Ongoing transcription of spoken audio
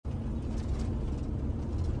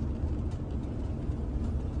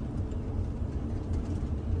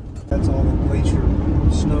That's all the glacier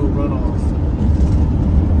snow runoff.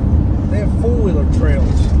 They have four-wheeler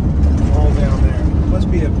trails all down there. Must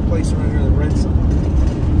be a place around here that rents them.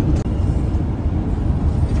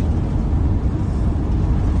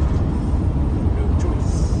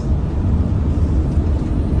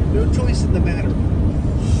 No choice in the matter.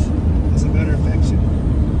 It's a matter of affection.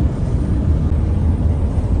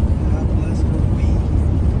 God bless her me.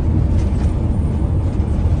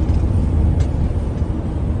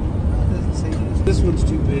 That doesn't say this. This one's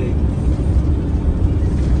too big.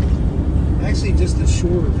 Actually, just a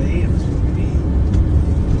shorter van is what we need.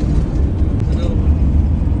 Another one.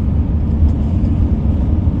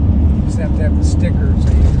 You just have to have the sticker so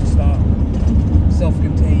you can stop.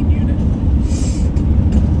 Self-contained unit.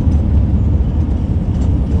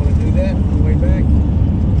 That on the way back.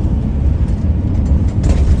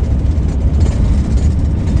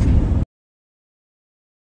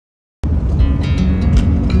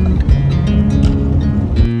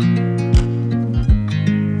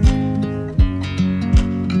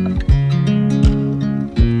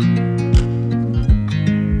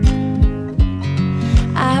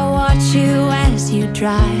 I watch you as you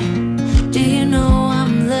drive. Do you know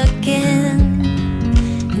I'm looking?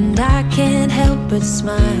 And I can't help but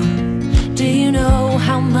smile. Do you know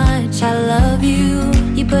how much I love you?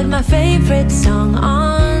 You put my favorite song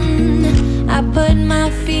on, I put my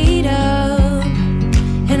feet up,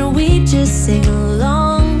 and we just sing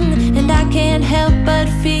along. And I can't help but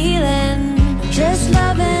feeling, just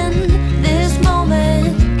loving this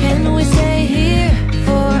moment. Can we stay here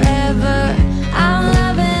forever? I'm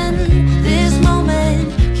loving this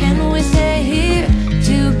moment. Can we stay here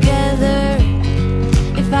together?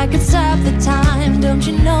 If I could stop the time, don't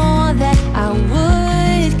you know that I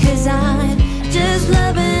would? 'Cause I'm just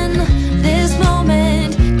loving this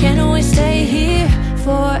moment. Can we stay here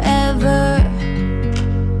forever?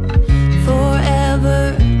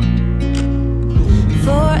 Forever.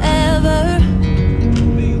 Forever.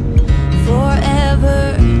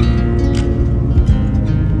 Forever.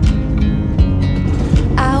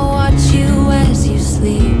 I watch you as you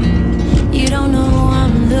sleep. You don't know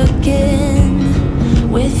I'm looking.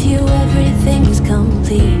 With you everything's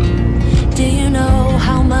complete. Do you know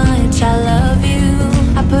how much I love you?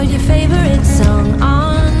 I put your favorite song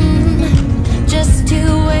on just to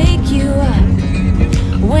wake you up.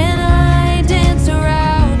 When I dance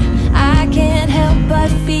around, I can't help but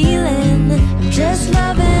feeling, I'm just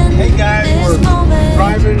loving Hey guys, this we're moment.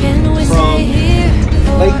 driving Can we from stay here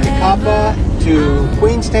Lake Tekapo to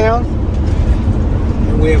Queenstown,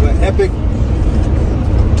 and we have an epic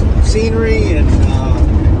scenery and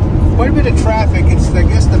quite a bit of traffic. It's, I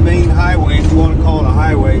guess, the main highway, if you want to call it a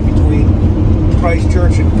highway, between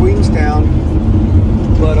Christchurch and Queenstown.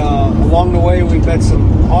 But along the way, we've met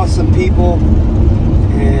some awesome people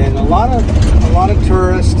and a lot of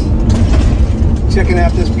tourists checking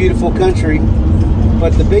out this beautiful country.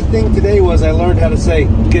 But the big thing today was I learned how to say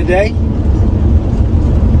good day.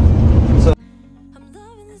 So,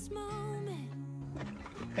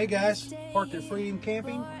 hey guys, parked at Freedom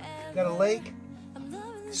Camping. Got a lake,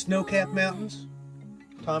 snow-capped mountains.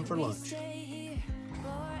 Time for lunch.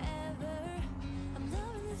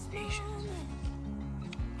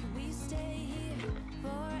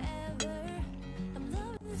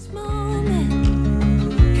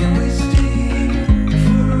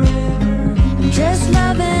 Just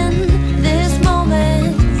loving this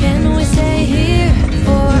moment. Can we stay here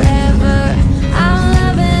forever? I'm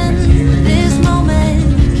loving this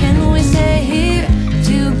moment. Can we stay here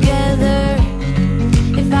together?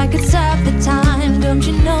 If I could stop the time, don't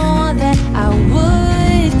you know that I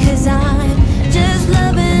would? 'Cause I'm just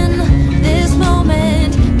loving this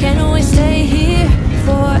moment. Can we stay here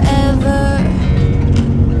forever?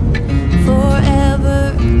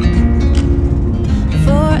 Forever.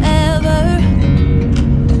 Forever.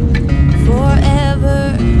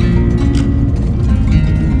 Forever.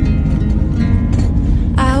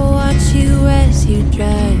 I watch you as you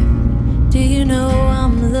drive. Do you know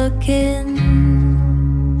I'm looking?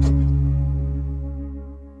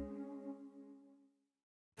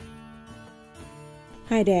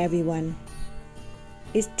 Hi there everyone.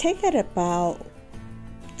 It taken about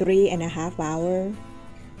 3.5 hours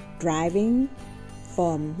driving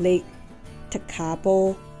from Lake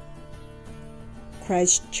Tekapo,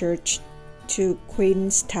 Christchurch to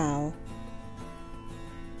Queenstown.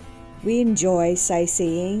 We enjoy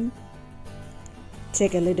sightseeing,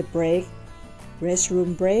 take a little break,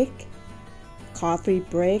 restroom break, coffee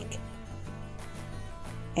break,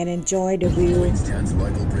 and enjoy the view. Queenstown's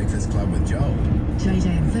local breakfast club with Joel. JJ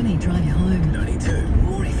and Vinny drive you home. 92.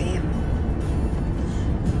 More FM.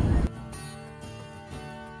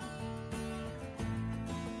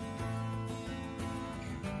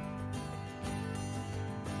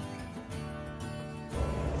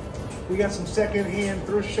 We got some second-hand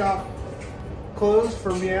thrift shop clothes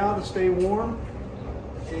for Meao to stay warm,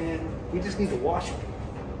 and we just need to wash them.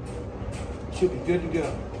 Should be good to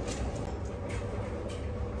go.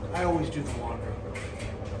 I always do the laundry.